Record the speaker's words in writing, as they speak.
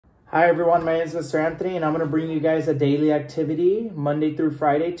Hi everyone, my name is Mr. Anthony and I'm going to bring you guys a daily activity Monday through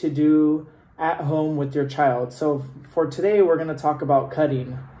Friday to do at home with your child. So for today we're going to talk about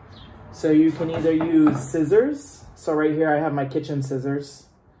cutting. So you can either use scissors, so right here I have my kitchen scissors,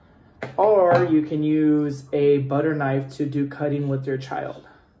 or you can use a butter knife to do cutting with your child.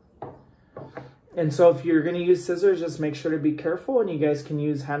 And so if you're going to use scissors, just make sure to be careful, and you guys can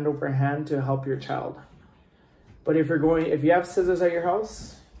use hand over hand to help your child. But if you have scissors at your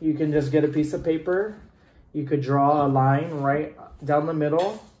house, you can just get a piece of paper. You could draw a line right down the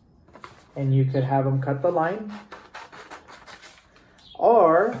middle and you could have them cut the line.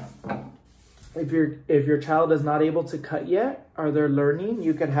 Or if your child is not able to cut yet or they're learning,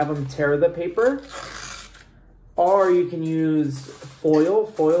 you could have them tear the paper. Or you can use foil.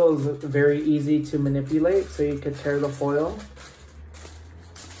 Foil is very easy to manipulate, so you could tear the foil.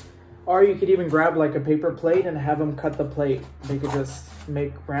 Or you could even grab like a paper plate and have them cut the plate. They could just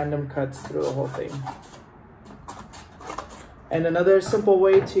make random cuts through the whole thing. And another simple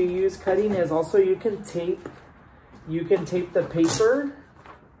way to use cutting is also you can tape the paper,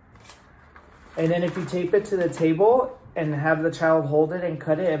 and then if you tape it to the table and have the child hold it and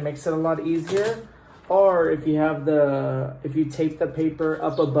cut it, it makes it a lot easier. Or if you tape the paper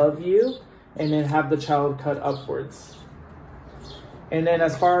up above you and then have the child cut upwards. And then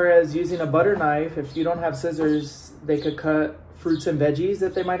as far as using a butter knife, if you don't have scissors, they could cut fruits and veggies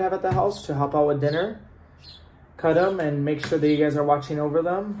that they might have at the house to help out with dinner. Cut them and make sure that you guys are watching over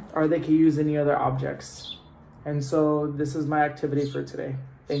them, or they could use any other objects. And so this is my activity for today.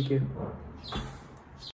 Thank you.